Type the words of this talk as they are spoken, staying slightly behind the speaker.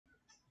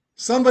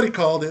Somebody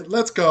called it.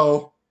 Let's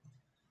go.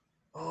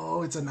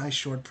 Oh, it's a nice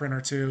short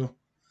printer, too.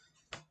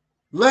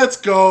 Let's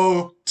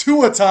go.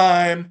 2 a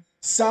time.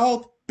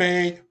 South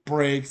Bay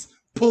breaks.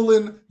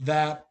 Pulling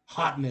that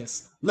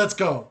hotness. Let's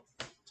go.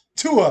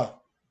 Tua.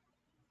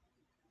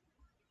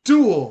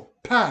 Dual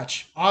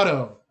patch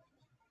auto.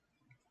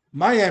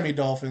 Miami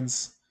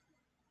Dolphins.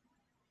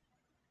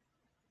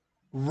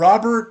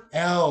 Robert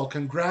L.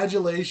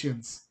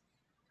 Congratulations.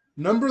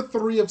 Number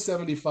 3 of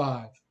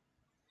 75.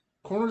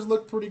 Corners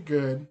look pretty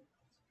good.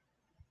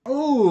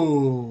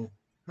 Oh,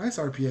 nice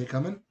RPA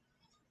coming.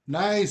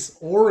 Nice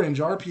orange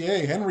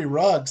RPA. Henry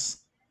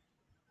Ruggs.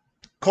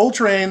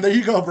 Coltrane, there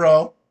you go,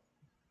 bro.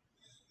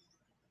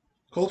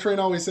 Coltrane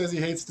always says he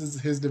hates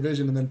his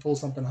division and then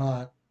pulls something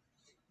hot.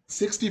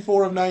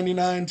 64 of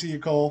 99 to you,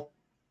 Cole.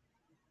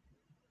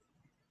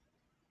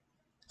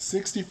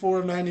 64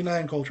 of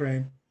 99,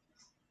 Coltrane.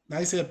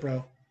 Nice hit,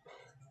 bro.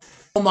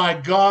 Oh, my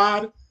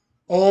God.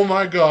 Oh,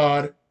 my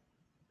God.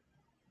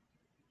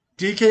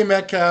 DK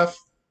Metcalf,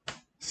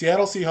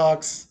 Seattle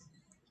Seahawks,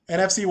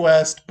 NFC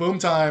West, boom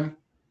time.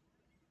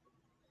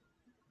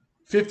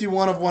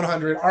 51 of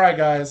 100. All right,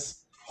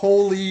 guys.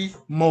 Holy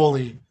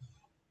moly.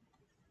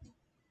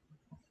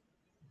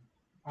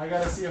 I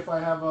got to see if I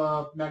have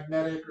a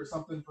magnetic or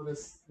something for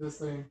this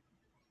thing.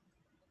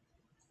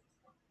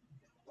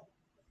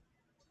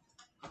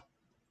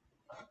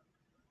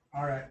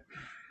 All right.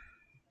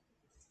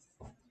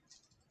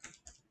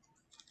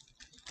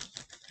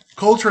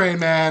 Coltrane,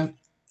 man.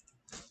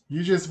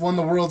 You just won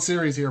the World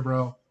Series here,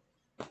 bro.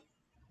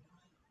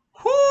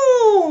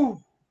 Whoo!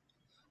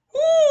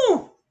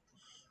 Whoo!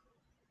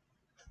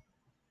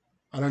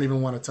 I don't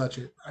even want to touch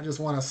it. I just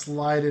want to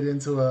slide it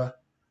into a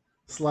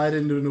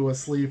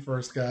sleeve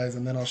first, guys,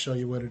 and then I'll show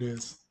you what it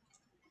is.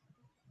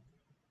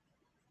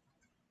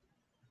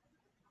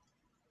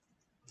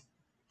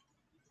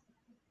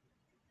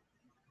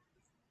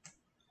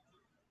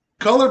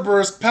 Color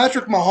burst,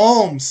 Patrick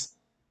Mahomes.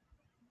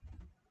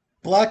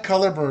 Black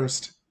color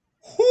burst.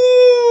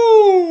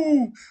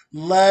 Whoo!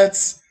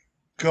 Let's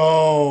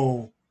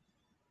go.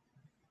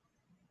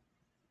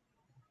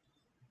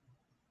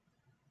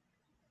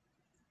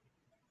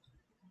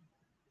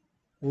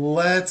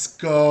 Let's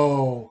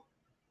go.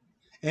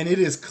 And it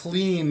is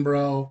clean,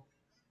 bro.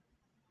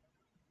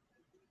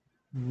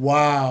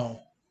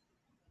 Wow.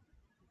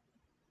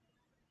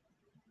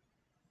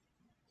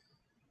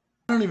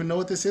 I don't even know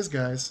what this is,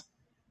 guys.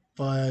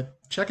 But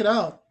check it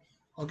out.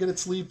 I'll get it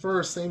sleeve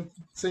first.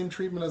 Same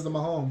treatment as the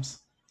Mahomes.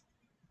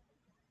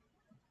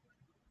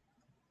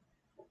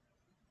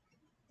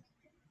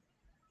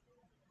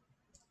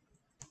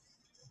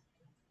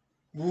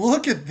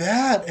 Look at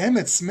that,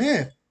 Emmitt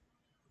Smith.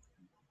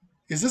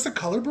 Is this a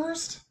color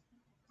burst?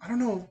 I don't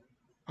know.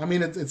 I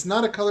mean, it's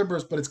not a color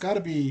burst, but it's got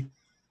to be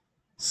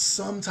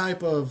some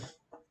type of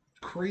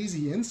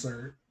crazy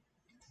insert.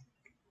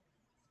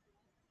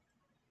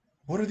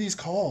 What are these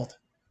called?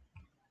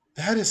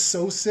 That is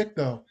so sick,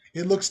 though.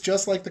 It looks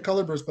just like the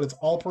color burst, but it's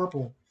all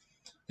purple.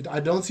 I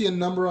don't see a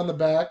number on the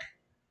back,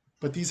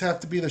 but these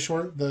have to be the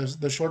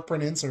short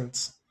print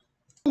inserts.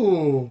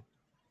 Ooh.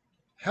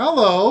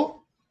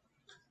 Hello.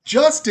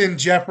 Justin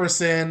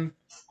Jefferson.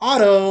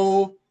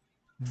 Auto.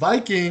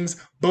 Vikings.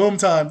 Boom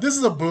time. This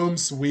is a boom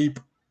sweep.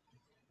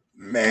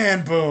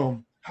 Man,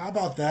 boom. How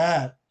about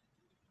that?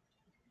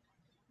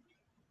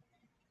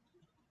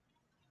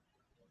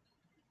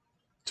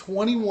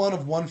 $21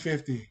 of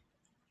 150.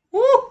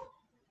 Woo!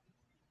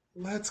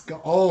 Let's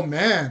go. Oh,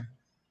 man.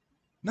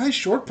 Nice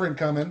short print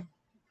coming.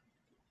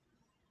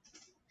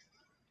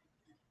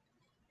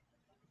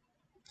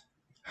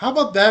 How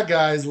about that,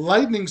 guys?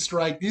 Lightning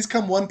strike. These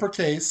come 1 per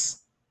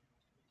case.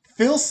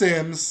 Phil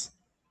Simms.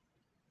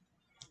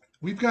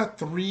 We've got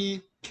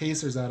 3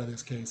 casers out of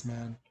this case,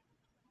 man.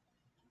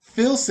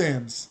 Phil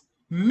Simms.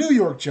 New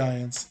York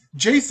Giants.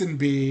 Jason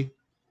B.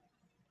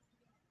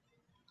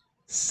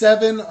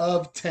 7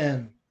 of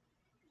 10.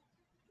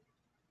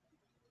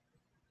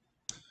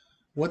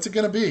 What's it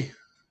going to be?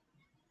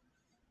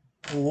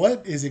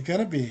 What is it going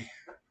to be?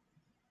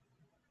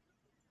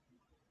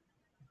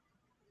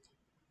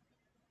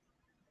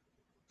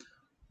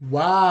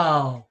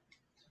 Wow.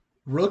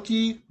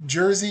 Rookie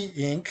Jersey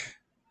Ink.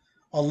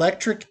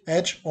 Electric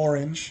Edge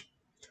Orange.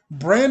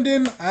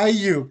 Brandon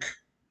Ayuk.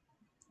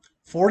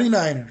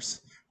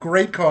 49ers.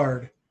 Great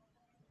card.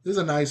 This is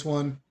a nice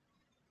one.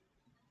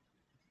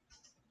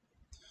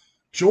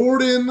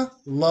 Jordan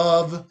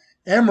Love.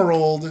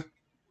 Emerald.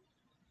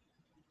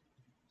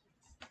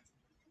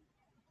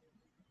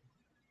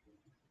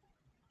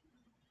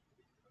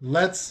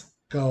 Let's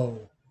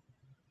go.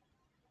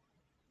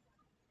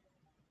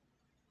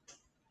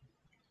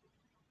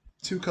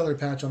 2 color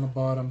patch on the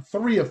bottom.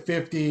 3 of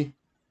 50.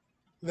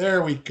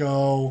 There we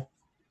go.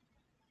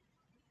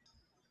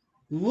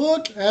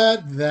 Look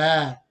at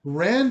that.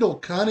 Randall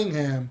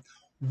Cunningham.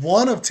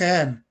 1 of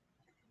 10.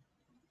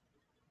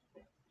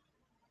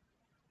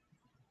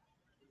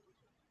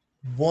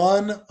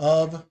 1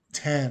 of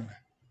 10.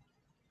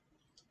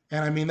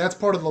 And I mean, that's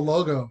part of the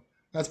logo.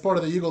 That's part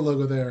of the Eagle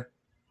logo there.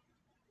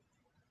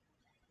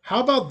 How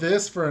about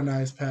this for a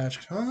nice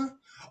patch, huh?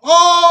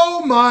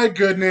 Oh my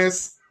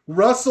goodness.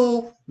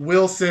 Russell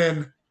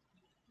Wilson.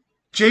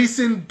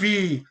 Jason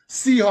B.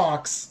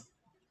 Seahawks.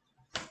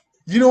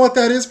 You know what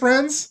that is,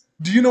 friends?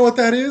 Do you know what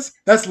that is?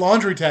 That's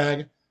laundry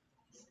tag.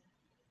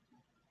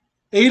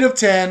 8 of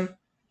 10.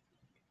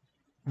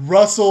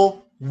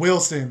 Russell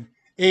Wilson.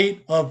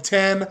 8 of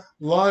 10.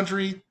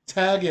 Laundry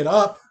tag it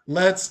up.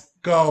 Let's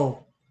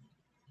go.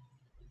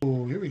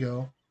 Oh, here we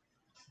go.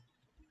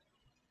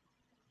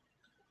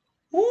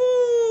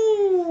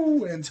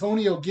 Woo!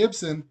 Antonio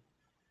Gibson.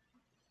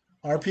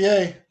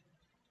 RPA.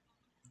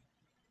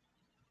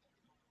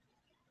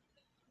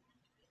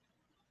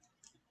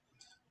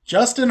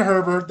 Justin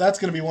Herbert. That's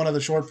going to be one of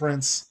the short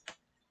prints.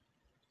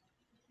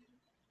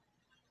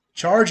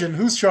 Charging.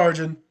 Who's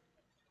charging?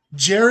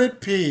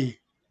 Jarrett P.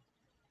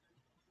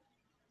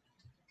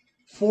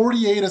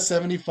 48 of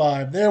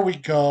 75. There we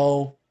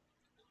go.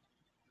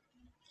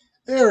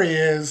 There he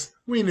is.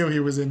 We knew he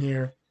was in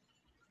here.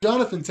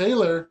 Jonathan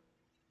Taylor.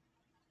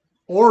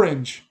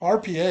 Orange.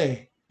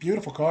 RPA.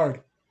 Beautiful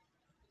card.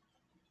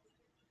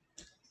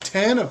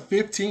 10 of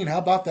 15. How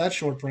about that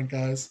short print,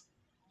 guys?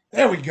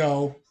 There we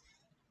go.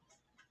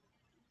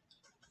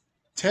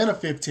 10 of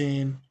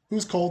 15.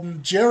 Who's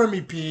Colton?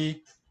 Jeremy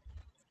P.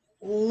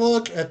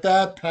 Look at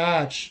that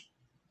patch.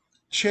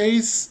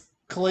 Chase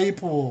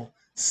Claypool.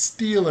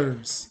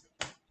 Steelers.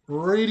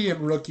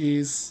 Radiant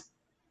rookies.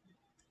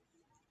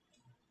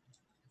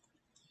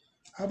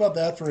 How about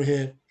that for a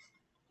hit?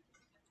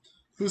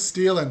 Who's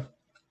stealing?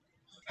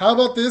 How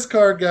about this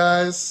card,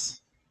 guys?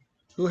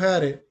 Who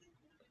had it?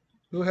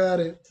 Who had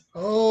it?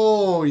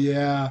 Oh,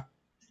 yeah.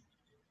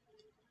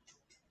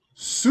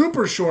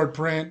 Super short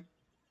print.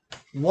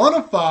 1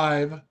 of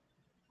 5.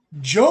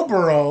 Joe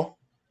Burrow.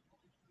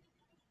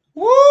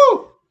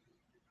 Woo!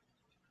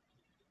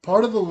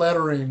 Part of the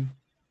lettering.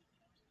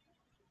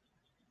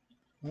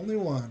 Only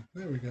one.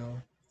 There we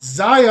go.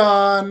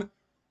 Zion.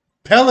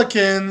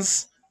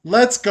 Pelicans.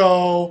 Let's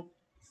go.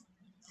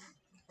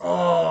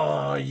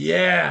 Oh,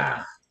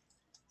 yeah.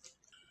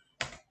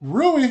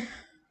 Rui.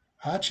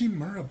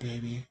 Hachimura,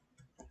 baby.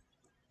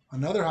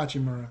 Another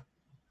Hachimura.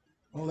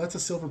 Oh, that's a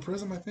silver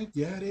prism, I think.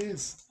 Yeah, it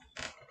is.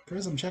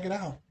 Prism, check it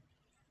out.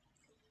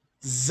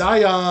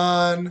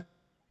 Zion.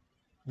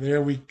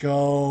 There we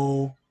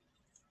go.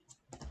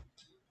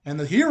 And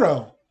the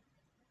hero.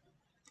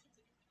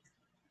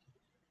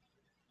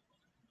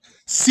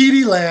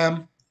 CeeDee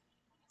Lamb.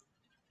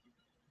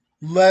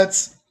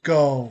 Let's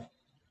go.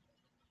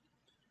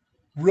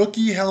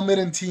 Rookie helmet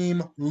and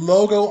team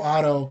logo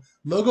auto.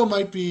 Logo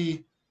might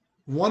be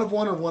 1 of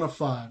 1 or 1 of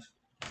 5.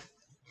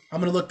 I'm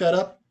going to look that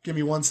up. Give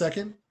me 1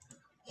 second.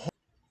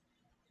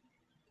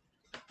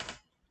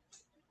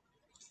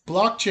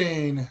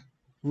 Blockchain.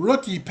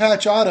 Rookie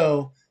patch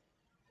auto.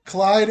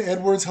 Clyde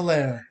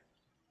Edwards-Helaire.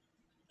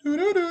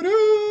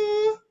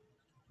 Doo-doo-doo-doo.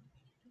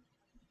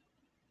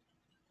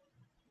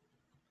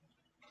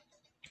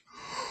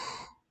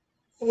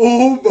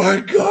 Oh my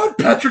God,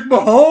 Patrick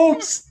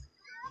Mahomes!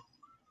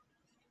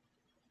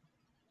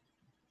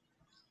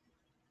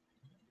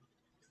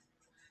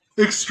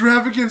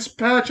 Extravagance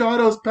patch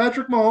autos,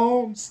 Patrick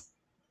Mahomes.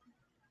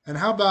 And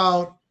how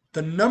about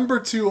the number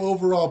 2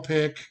 overall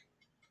pick?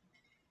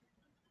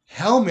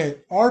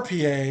 Helmet,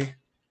 RPA.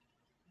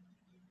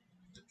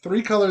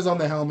 3 colors on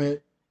the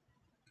helmet.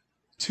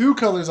 2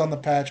 colors on the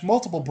patch.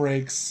 Multiple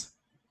breaks.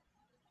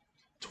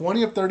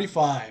 20 of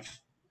 35.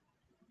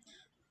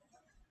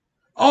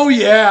 Oh,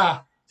 yeah.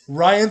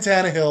 Ryan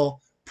Tannehill.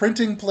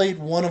 Printing plate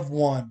 1 of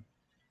 1.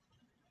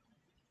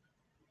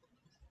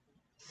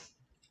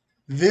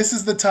 This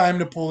is the time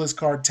to pull this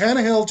card.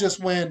 Tannehill just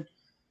went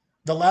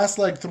the last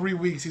like 3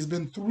 weeks. He's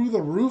been through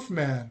the roof,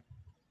 man.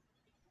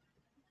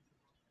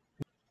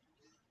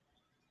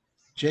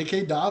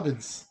 J.K.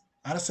 Dobbins.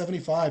 Out of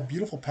 75.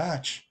 Beautiful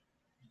patch.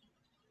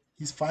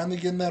 He's finally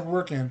getting that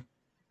work in.